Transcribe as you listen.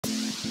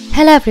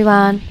Hello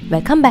everyone,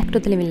 welcome back to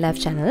the Living Life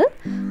channel.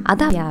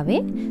 අද අපි ආවේ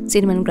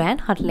Cinnamon Grand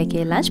Hotel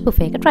එකේ lunch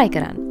buffet එක try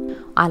කරන්න.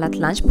 ආලත්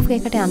lunch buffet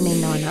එකට යන්න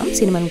ඉන්නවා නම්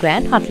Cinnamon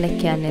Grand Hotel එක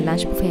කියන්නේ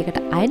lunch buffet එකට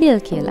ideal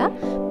කියලා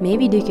මේ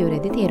වීඩියෝ එක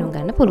ඉවරෙද්දී තේරුම්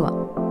ගන්න පුළුවන්.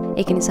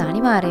 ඒක නිසා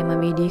අනිවාර්යයෙන්ම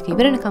වීඩියෝ එක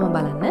ඉවර වෙනකම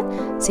බලන්න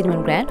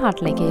Cinnamon Grand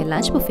Hotel එකේ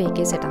lunch buffet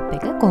එකේ setup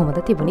එක කොහොමද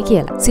තිබුණේ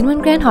කියලා.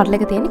 Cinnamon Grand Hotel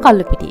එක තියෙන්නේ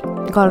කල්ලුපිටියේ.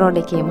 Galle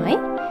Rd එකේමයි.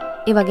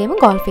 ඒ වගේම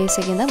Golf Face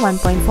එකෙන්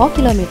 1.4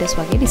 kilometers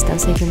වගේ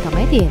distance එකකින්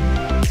තමයි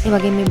තියෙන්නේ. ඒ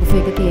වගේම මේ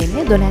බුෆේ එක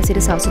තියෙන්නේ 12 සිට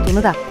සවස්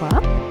 3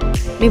 දක්වා.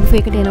 මේ බුෆේ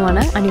එකට එනවා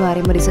නම්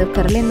අනිවාර්යයෙන්ම රිසර්ව්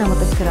කරලා එන්න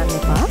අමතක කරන්න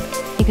එපා.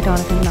 ඒකට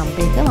ඕන කරන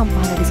නම්බර් එක මම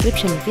පහළ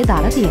description එකේ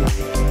දාලා තියෙනවා.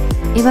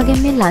 ඒ වගේම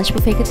මේ lunch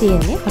buffet එක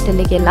තියෙන්නේ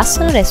හොටෙල් එකේ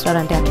ලස්සන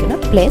රෙස්ටෝරන්ට් එකක්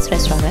වෙන Place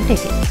restaurant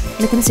එකේ.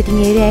 මෙතන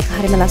sitting area එක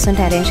හරියම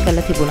ලස්සනට arrange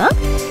කරලා තිබුණා.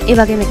 ඒ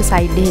වගේම මේක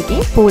side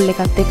එකකින් pool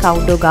එකත් එක්ක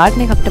outdoor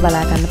garden එකක් අපිට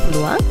බලා ගන්න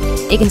පුළුවන්.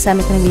 ඒක නිසා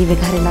මෙතන view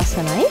එක හරිය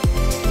ලස්සනයි.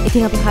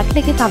 ඉතින් අපි හට්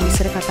එකේ තව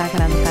ඉස්සර කතා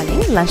කරන්න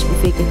කලින් lunch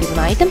buffet එකේ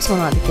තිබුණ items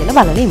මොනවද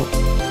කියලා බලමු.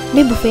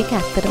 මේ buffet එක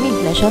ඇත්තටම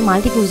international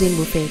multi cuisine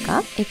buffet එකක්.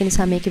 ඒක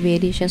නිසා මේකේ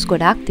variations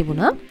ගොඩාක්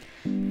තිබුණා.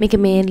 මේකේ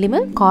mainlyම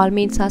cold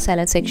meat සහ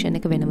salad section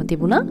එක වෙනම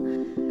තිබුණා.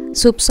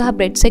 soup සහ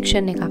bread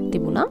section එකක්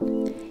තිබුණා.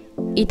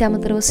 ඊට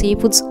අමතරව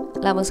seafoods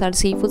lovers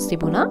වලට seafoods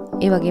තිබුණා.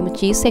 ඒ වගේම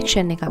cheese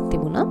section එකක්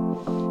තිබුණා.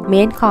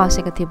 main course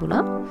එක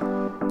තිබුණා.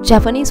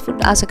 Japanese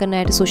food ආස කරන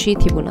අයට sushi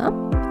තිබුණා.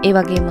 ඒ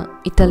වගේම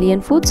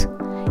Italian foods,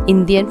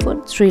 Indian food,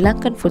 Sri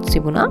Lankan food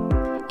තිබුණා.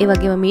 ඒ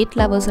වගේම meat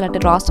lovers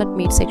වලට roasted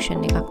meat section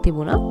එකක්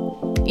තිබුණා.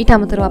 ඊට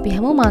අමතරව අපි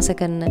හැමෝම ආස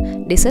කරන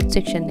dessert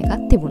section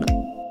එකක් තිබුණා.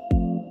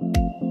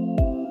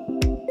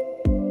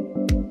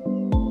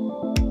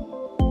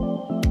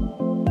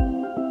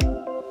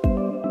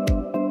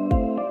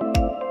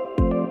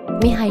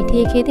 මේ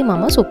හයිටි එකේදී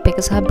මම සුප් එක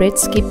සහ බ්‍රෙඩ්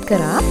ස්කිප්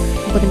කරා.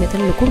 මොකද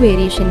මෙතන ලොකු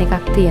වේරියේෂන්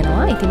එකක්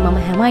තියෙනවා. ඉතින් මම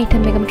හැම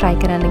අයිටම් එකම try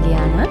කරන්න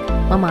ගියා නම්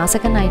මම ආස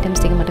කරන items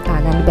ටික මට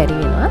කා ගන්න බැරි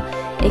වෙනවා.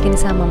 ඒක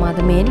නිසා මම අද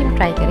mainly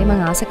try කරේ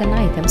මම ආස කරන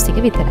items ටික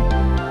විතරයි.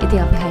 ඉතින්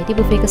අපි හයිටි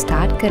buffet එක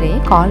start කරේ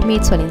cold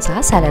meats වලින් සහ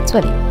salads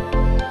වලින්.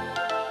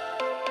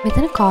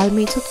 මෙතන cold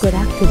meats උත්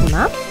ගොඩක්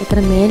තිබුණා.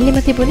 මෙතන mainlyම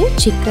තිබුණේ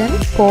chicken,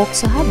 pork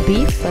සහ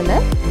beef වල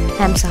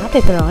ham සහ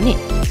pepperoni.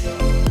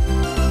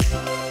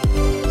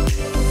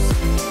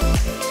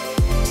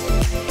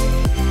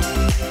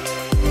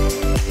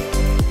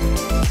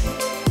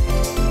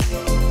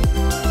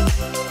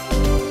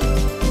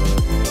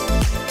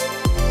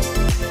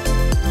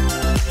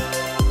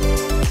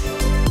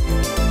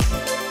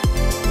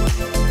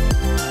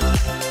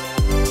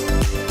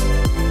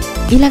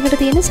 ඊළඟට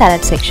තියෙන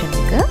salad section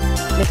එක.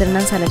 මෙතන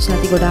නම් salads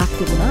නැති ගොඩාක්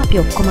තිබුණා. අපි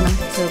ඔක්කොම නම්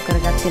serve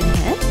කරගත්තේ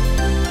නැහැ.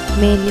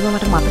 මේන්ලිම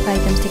මට මතක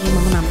items ටිකේ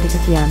මම නම්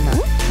ටික කියන්නම්.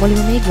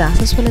 මුලින්ම මේ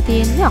glasses වල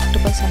තියෙන්නේ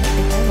octopus salad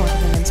එකයි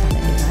watermelon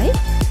salad එකයි.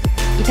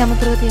 ඊට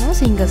අමතරව තියෙනවා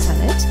single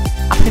salads.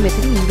 අපිට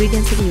මෙතන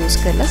ingredients ටික use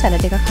කරලා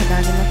salad එකක්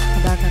හදා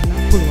ගන්න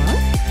පුළුවන්.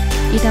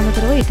 ඊට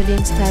අමතරව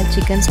Italian style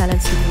chicken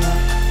salads තිබුණා.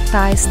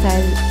 Thai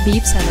style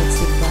beef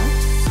salads තිබුණා.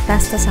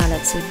 pasta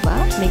salads තිබ්බා,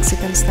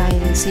 Mexican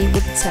style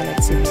seafood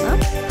salads තිබුණා,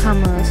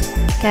 hummus,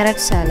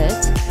 carrot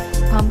salads,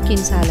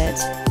 pumpkin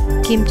salads,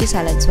 kimchi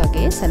salads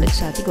වගේ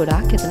salads ආදී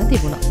ගොඩාක් එතන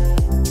තිබුණා.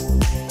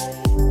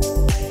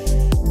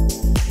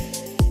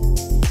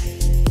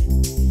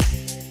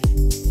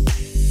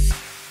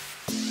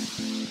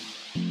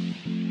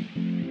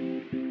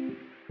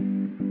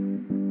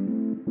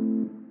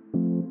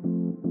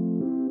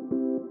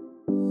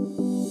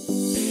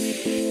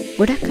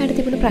 ගොඩක් අයට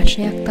තිබුණ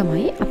ප්‍රශ්නයක්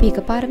තමයි අපි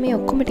එකපාර මේ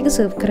ඔක්කොම ටික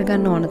සර්ව්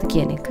කරගන්න ඕනද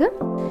කියන එක.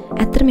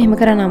 ඇත්තට මෙහෙම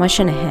කරන්න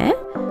අවශ්‍ය නැහැ.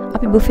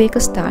 අපි බුෆේ එක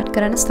ස්ටාර්ට්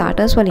කරන්න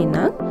ස්ටාර්ටර්ස් වලින්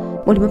නම්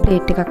මුලින්ම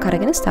ප්ලේට් එකක්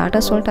අරගෙන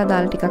ස්ටාර්ටර්ස් වලට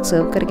අදාළ ටිකක්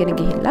සර්ව් කරගෙන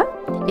ගිහිල්ලා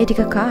ඒ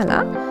ටික කාලා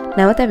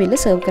නැවත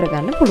ඇවිල්ලා සර්ව්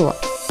කරගන්න පුළුවන්.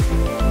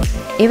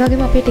 ඒ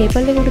වගේම අපේ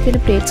ටේබල් එකේ උඩ තියෙන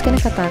ප්ලේට්ස් ගැන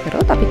කතා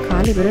කරොත් අපි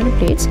කාලේ ඉවර වෙන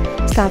ප්ලේට්ස්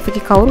ස්ටාෆ්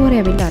එකේ කවුරු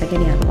හරි ඇවිල්ලා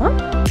අරගෙන යනවා.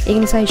 ඒක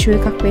නිසා ඉෂුව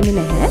එකක් වෙන්නේ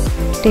නැහැ.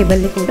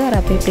 ටේබල් එකේ උඩ අර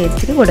අපේ ප්ලේට්ස්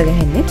ටික ගොඩ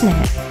ගහන්නෙත්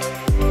නැහැ.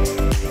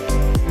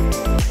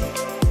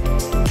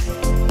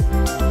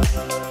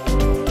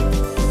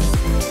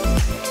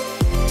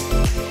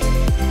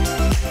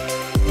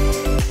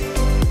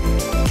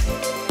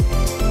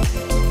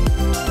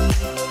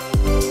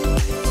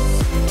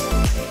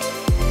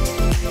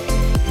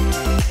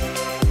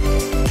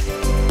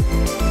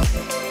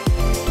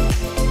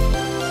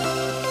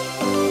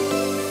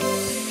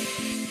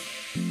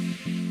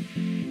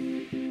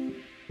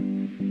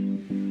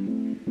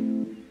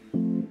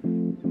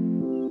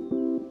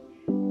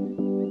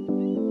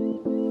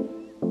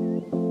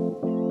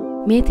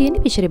 මේ තියෙන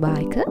පිෂරි බා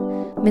එක.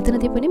 මෙතන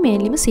තිබුණේ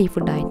mainlyම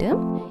seafood item.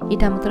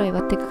 ඊට අමතරව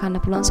ඒවත් එක්ක කන්න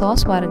පුළුවන්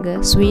sauce වර්ග,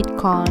 sweet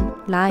corn,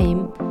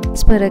 lime,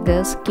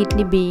 asparagus,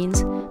 kidney beans,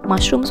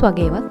 mushrooms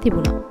වගේ ඒවත්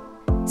තිබුණා.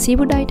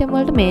 seafood item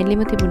වලට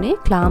mainlyම තිබුණේ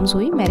clams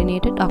උයි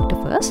marinated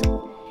octopus.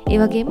 ඒ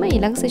වගේම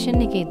ඊළඟ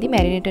session එකේදී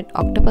marinated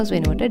octopus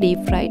වෙනුවට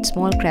deep fried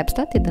small crabs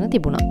tat එතන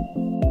තිබුණා.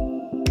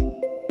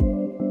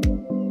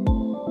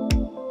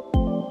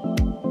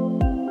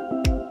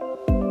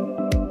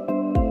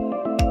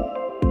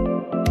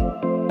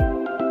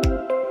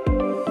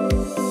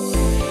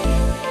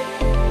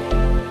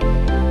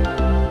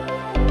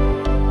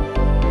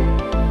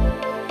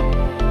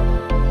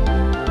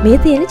 මේ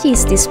තියෙන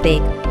චීස් ඩිස්ප්ලේ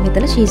එක.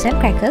 මෙතන චීස් ඇන්ඩ්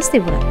ක්‍රැකර්ස්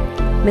තිබුණා.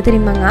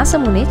 මෙතනින් මං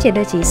ආසමුනේ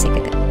චෙඩර් චීස්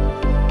එකට.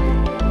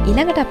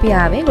 ඊළඟට අපි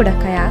ආවේ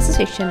ගොඩක් අය ආස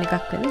සෙක්ෂන්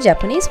එකක් වෙන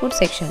ජපනීස් ෆුඩ්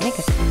සෙක්ෂන්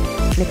එකට.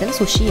 මෙතන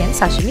සුෂි ඇන්ඩ්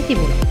සෂිමි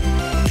තිබුණා.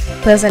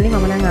 පර්සනලි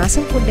මම නම්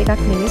ආසම් ෆුඩ්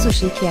එකක් නෙමෙයි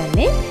සුෂි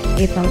කියන්නේ.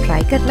 ඒත් මම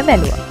try කරලා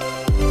බැලුවා.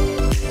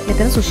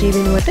 මෙතන සුෂි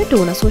වෙනුවට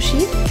tuna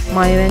සුෂි,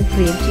 mayo and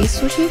cream cheese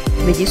sushi,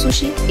 veggie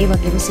sushi, ඒ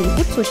වගේම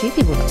seafood sushi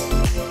තිබුණා.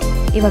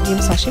 ඒ වගේම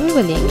sashimi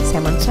වලින්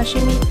salmon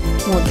sashimi,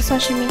 modo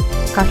sashimi,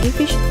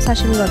 cuttlefish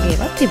sashimi වගේ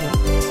ඒවා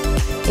තිබුණා.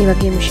 ඒ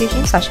වගේම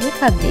විශේෂයෙන් sashimi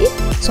කද්දී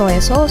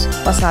soya sauce,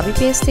 wasabi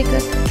paste එක,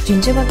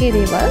 ginger වගේ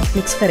දේවල්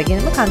mix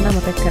කරගෙනම කන්න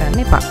අමතක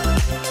කරන්න එපා.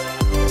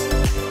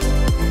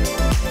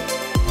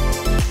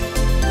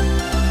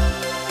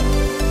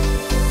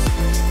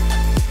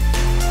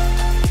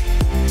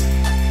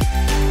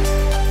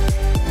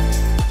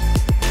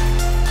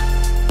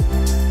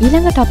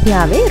 ඊළඟට අපි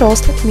ආවේ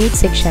roasted meat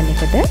section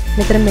එකට.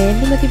 මෙතන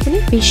මේන්ලිම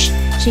තිබුණේ fish,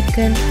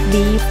 chicken,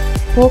 beef,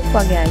 pork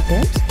වගේ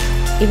items.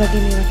 ඒ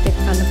වගේම මේවත් එක්ක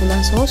කන්න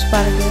පුළුවන් sauce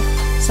burger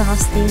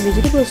සහ steam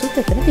vegetables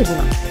උත් එතන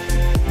තිබුණා.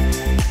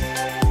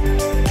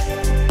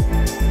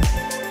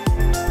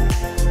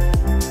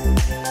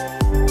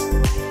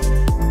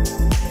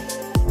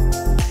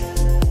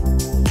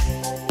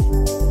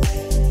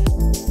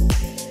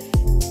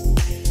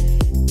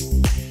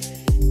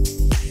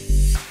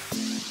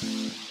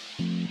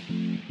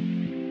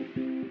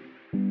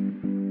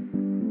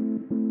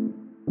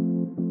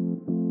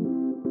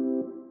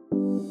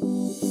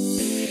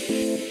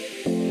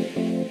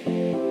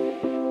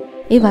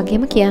 ඒ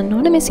වගේම කියන්න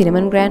ඕනේ මේ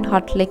Cinnamon Grand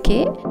Hotel එකේ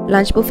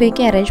lunch buffet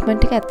එකේ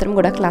arrangement එක ඇත්තටම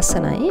ගොඩක්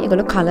ලස්සනයි.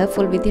 ඒගොල්ලෝ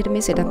colourful විදිහට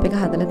මේ setup එක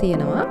හදලා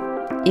තියෙනවා.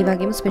 ඒ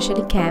වගේම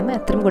specially කෑම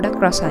ඇත්තටම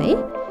ගොඩක් රසයි.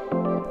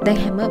 දැන්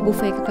හැම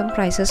buffet එකකම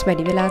prices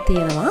වැඩි වෙලා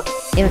තියෙනවා.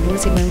 ඒ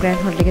වගේම Cinnamon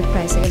Grand Hotel එකේ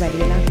price එක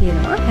වැඩි වෙලා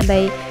තියෙනවා.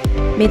 හැබැයි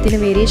මේ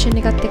තියෙන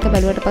variation එකත් එක්ක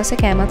බැලුවට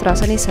පස්සේ කෑමත්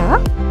රස නිසා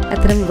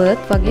ඇත්තටම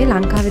worth වගේ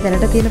ලංකාවේ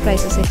දැනට තියෙන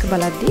prices එක්ක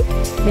බලද්දී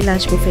මේ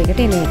lunch buffet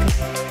එකට එන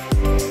එක.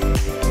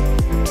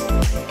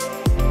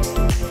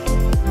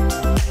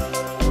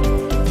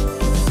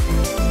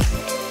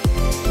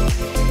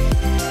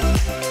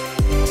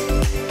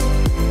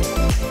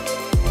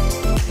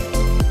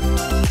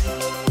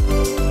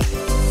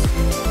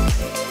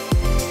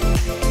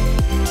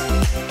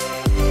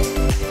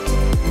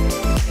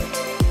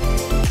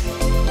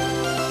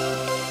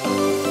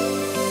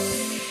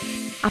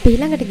 අපි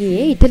ඊළඟට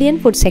ගියේ ඉටලියන්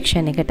ෆුඩ්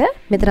සෙක්ෂන් එකට.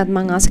 මෙතනත්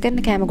මම ආස කරන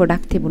කෑම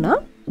ගොඩක් තිබුණා.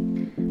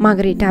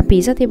 මාගරිටා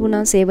පීසා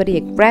තිබුණා, සේවරි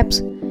එග්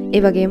රැප්ස්,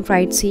 ඒ වගේම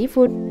ෆ්‍රයිඩ් සී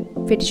ෆුඩ්,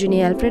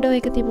 ෆෙටිචුනි ඇල්ෆ්‍රෙඩෝ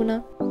එක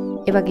තිබුණා.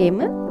 ඒ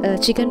වගේම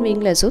චිකන්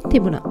වින්ග්ලර්ස් උත්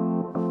තිබුණා.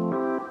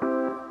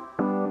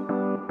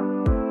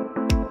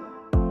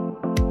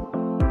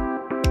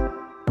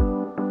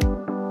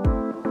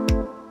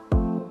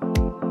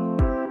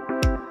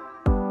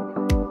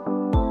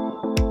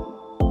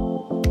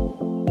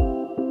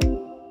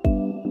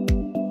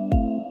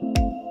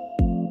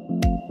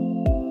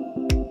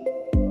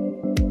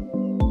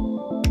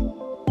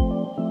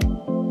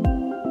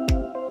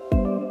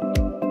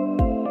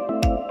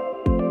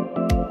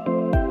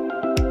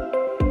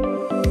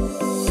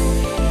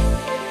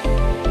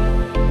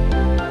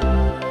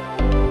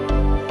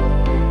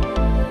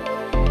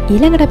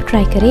 ඊළඟට අපි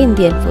try කරේ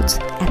Indian foods.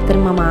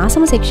 ඇත්තටම මම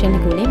ආසම section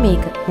එක උනේ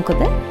මේක.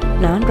 මොකද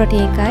naan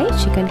roti එකයි,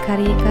 chicken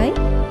curry එකයි,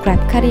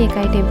 crab curry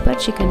එකයි tempered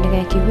chicken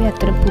එකයි කිව්වේ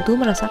ඇත්තටම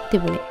පුදුම රසක්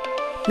තිබුණේ.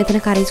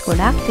 මෙතන curries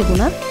ගොඩාක්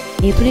තිබුණා.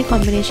 ඒ තුනේ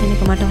combination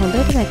එක මට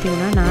හොඳටම ඇති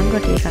වුණා naan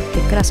roti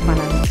එකත් එක්ක රස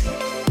බලන්න.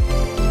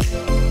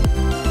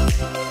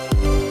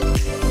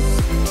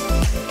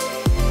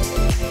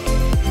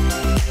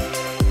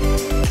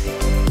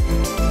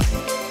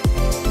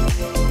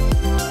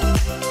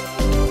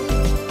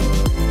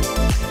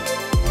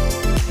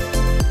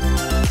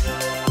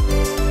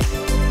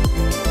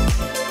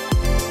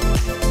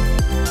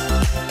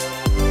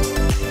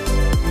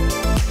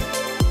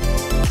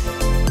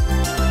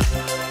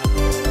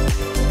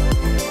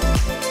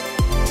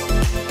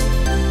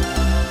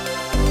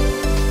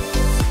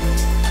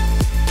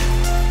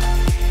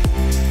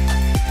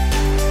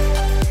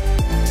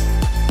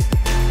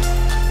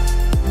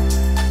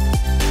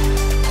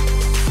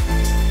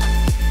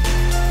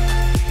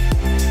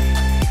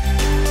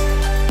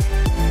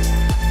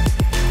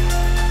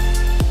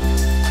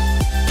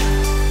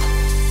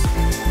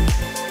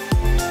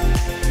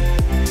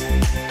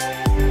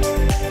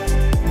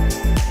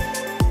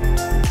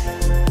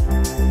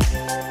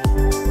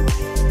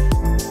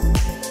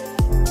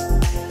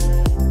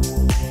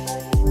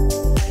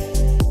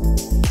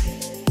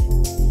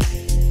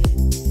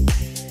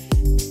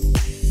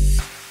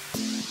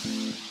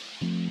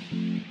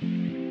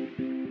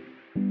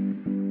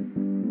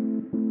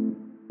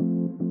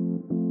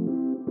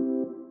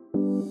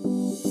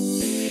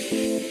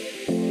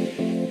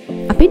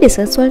 අපි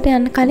ඩෙසර්ට්ස් වලට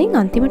යන්න කලින්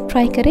අන්තිමට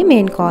try කරේ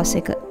main course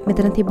එක.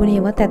 මෙතන තිබුණේ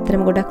ඒවත්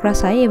ඇත්තටම ගොඩක්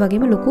රසයි. ඒ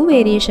වගේම ලොකු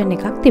variation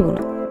එකක්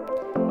තිබුණා.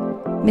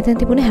 මෙතන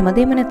තිබුණේ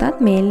හැමදේම නැතත්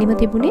mainlyම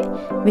තිබුණේ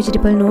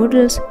vegetable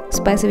noodles,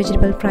 spicy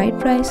vegetable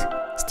fried rice,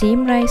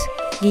 steamed rice,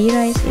 ghee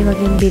rice, ඒ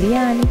වගේම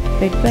biryani,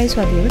 red rice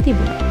වගේම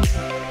තිබුණා.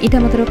 ඊට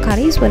අමතරව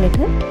curries වලට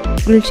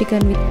grilled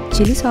chicken with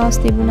chili sauce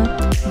තිබුණා,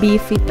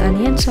 beef with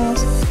onion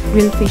sauce,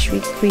 grilled fish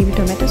with creamy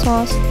tomato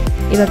sauce,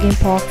 ඒ වගේම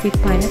pork with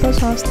pineapple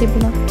sauce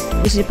තිබුණා,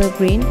 vegetable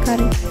green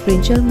curry,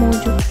 brinjal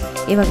mojo,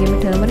 ඒ වගේම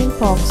turmeric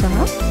pork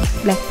සහ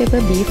black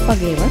pepper beef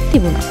වගේ ඒවා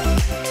තිබුණා.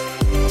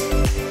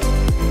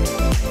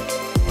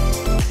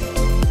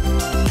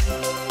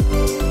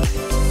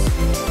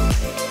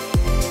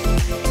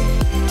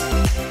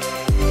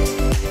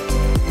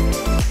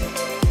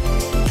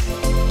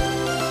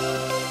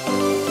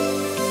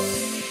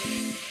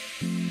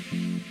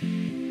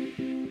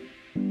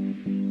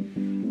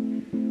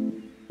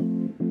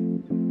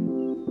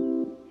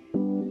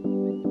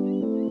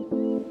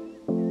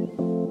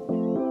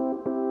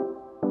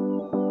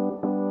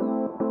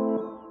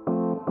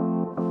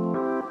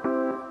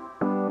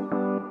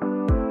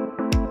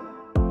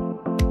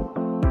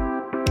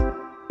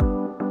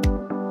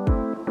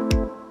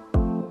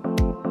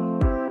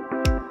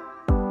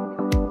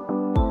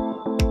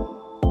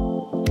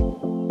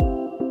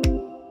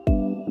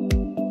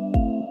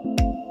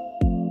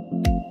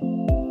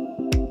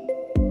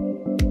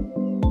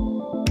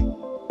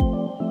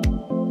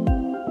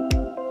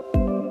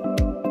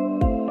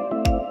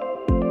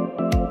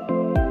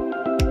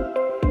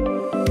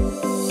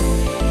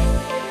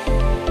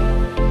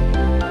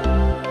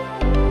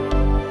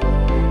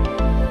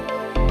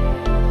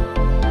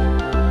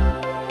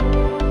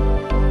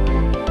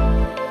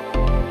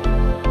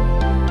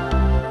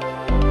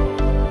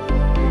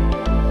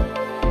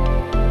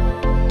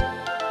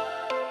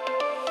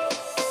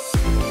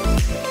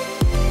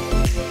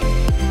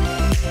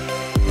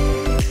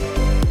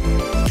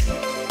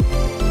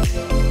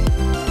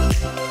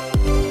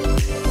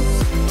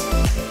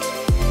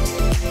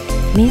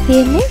 මේ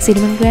තියෙන්නේ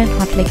Cinnamon Grand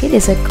Hotel එකේ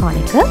dessert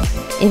corner එක.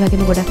 ඒ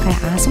වගේම ගොඩක් අය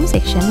ආසම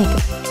section එක.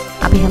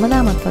 අපි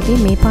හැමදාමත් වගේ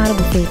මේ පාර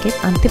බුෆේ එකේ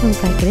අන්තිමම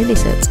try කරේ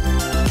desserts.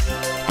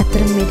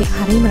 ඇත්තටම මේ ටික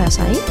හරියම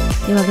රසයි.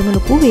 ඒ වගේම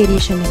ලොකු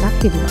variation එකක්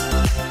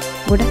තිබුණා.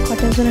 ගොඩක්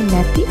hotels වල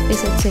නැති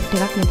dessert set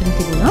එකක් මෙතන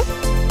තිබුණා.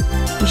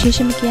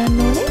 විශේෂම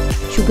කියන්න ඕනේ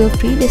sugar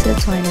free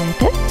desserts හොයන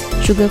අයට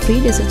sugar free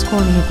desserts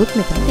corner එකකුත්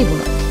මෙතන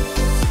තිබුණා.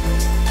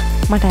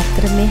 මට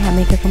ඇත්තටම මේ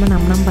හැම එකකම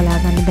නම් බලා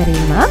ගන්න බැරි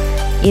වුණා.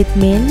 ඒත්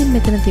mainly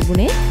මෙතන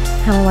තිබුණේ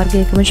හැම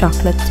වර්ගයකම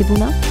chocolate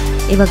තිබුණා.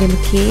 ඒ වගේම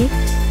cake,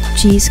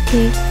 cheese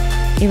cake,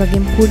 ඒ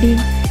වගේම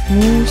pudding,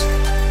 mousse,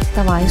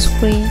 තව ice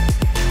cream,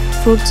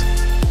 fruit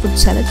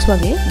salads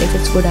වගේ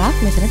desserts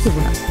ගොඩාක් මෙතන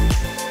තිබුණා.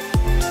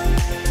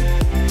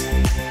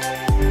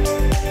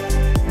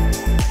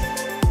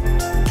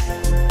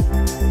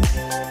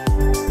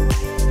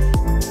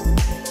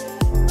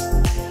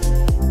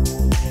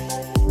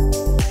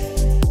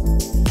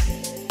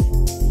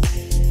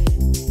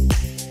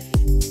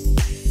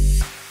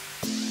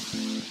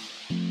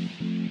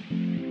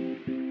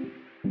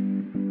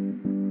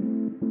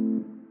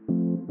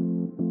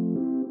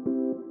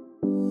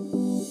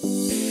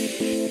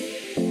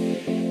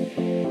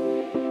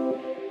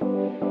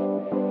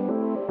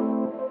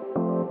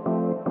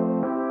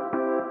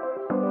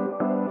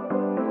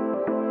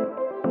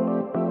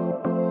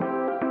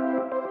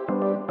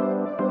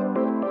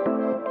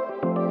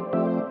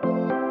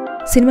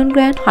 Cinnamon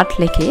Grand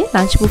Hotel එකේ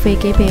lunch buffet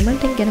එකේ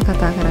payment එක ගැන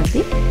කතා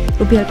කරද්දී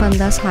රුපියල්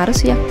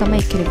 5400ක්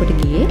තමයි එක්කෙනෙකුට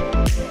ගියේ.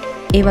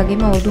 ඒ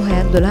වගේම අවුරුදු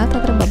 6ක් 12ක්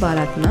අතර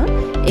බබාලට නම්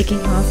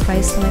එකකින් half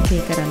price තමයි pay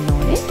කරන්න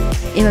ඕනේ.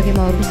 ඒ වගේම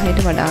අවුරුදු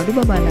 6ට වඩා අඩු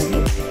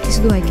බබාලගේ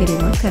කිසිදු අය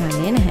කිරීමක්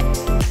කරන්නේ නැහැ.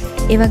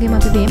 ඒ වගේම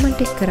අපි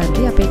payment එක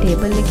කරද්දී අපේ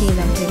table එකේ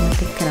ඉඳන්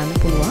payment එක කරන්න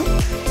පුළුවන්.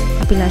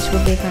 අපි lunch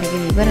buffet එක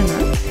අරගෙන ඉවර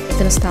නම්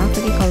එතන staff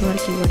එකේ කවුරු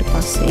හරි කිව්වට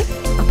පස්සේ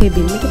අපේ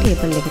bill එක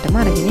table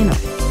එකටම අරගෙන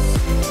එනවා.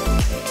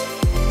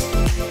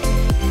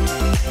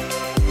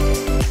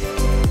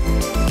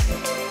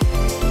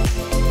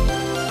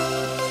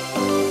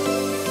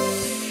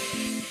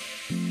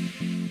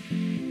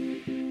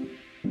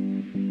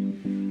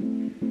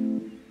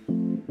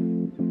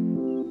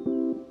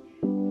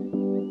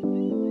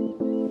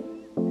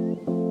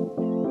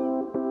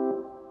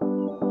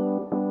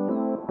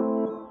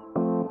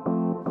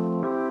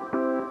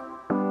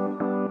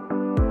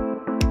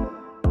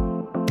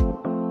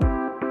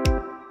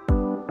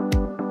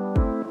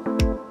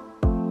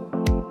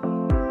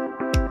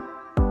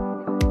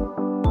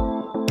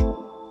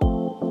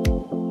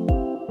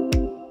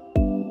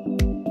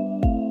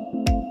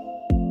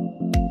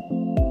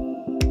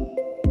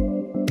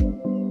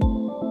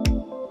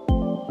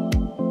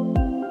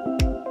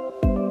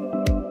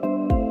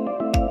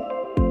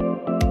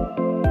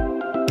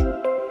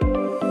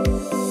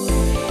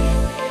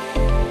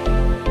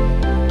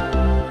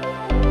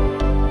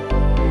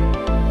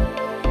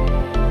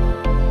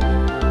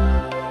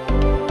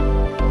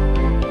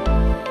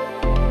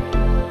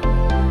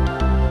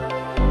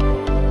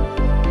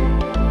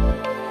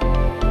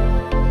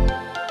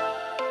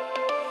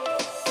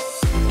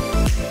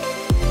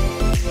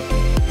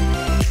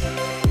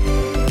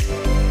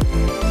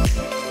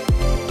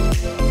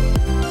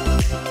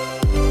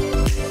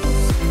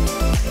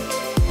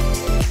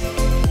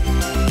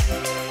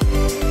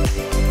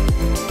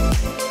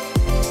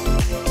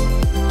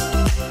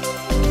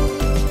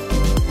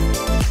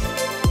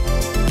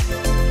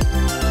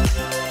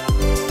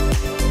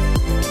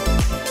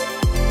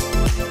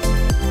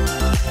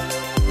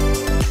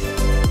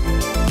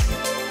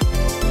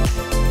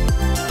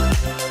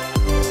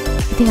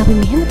 ඉතින් අපි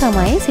මෙහෙම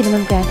තමයි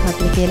Cinnamon Grand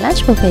Hotel එකේ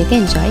lunch buffet එක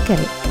enjoy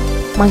කරේ.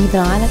 මම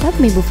හිතනවා ඔයාලටත්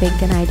මේ buffet එක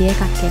ගැන idea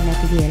එකක් එන්න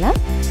ඇති කියලා.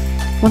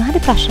 මොන හරි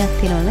ප්‍රශ්නයක්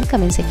තියෙනවා නම්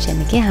comment section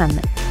එකේ අහන්න.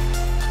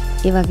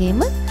 ඒ වගේම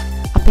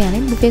අපේ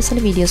අනිත් buffets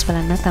වල videos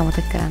බලන්නත්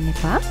අමතක කරන්න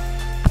එපා.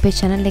 අපේ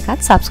channel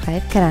එකත්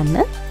subscribe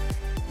කරන්න.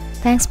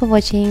 Thanks for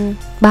watching.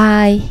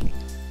 Bye.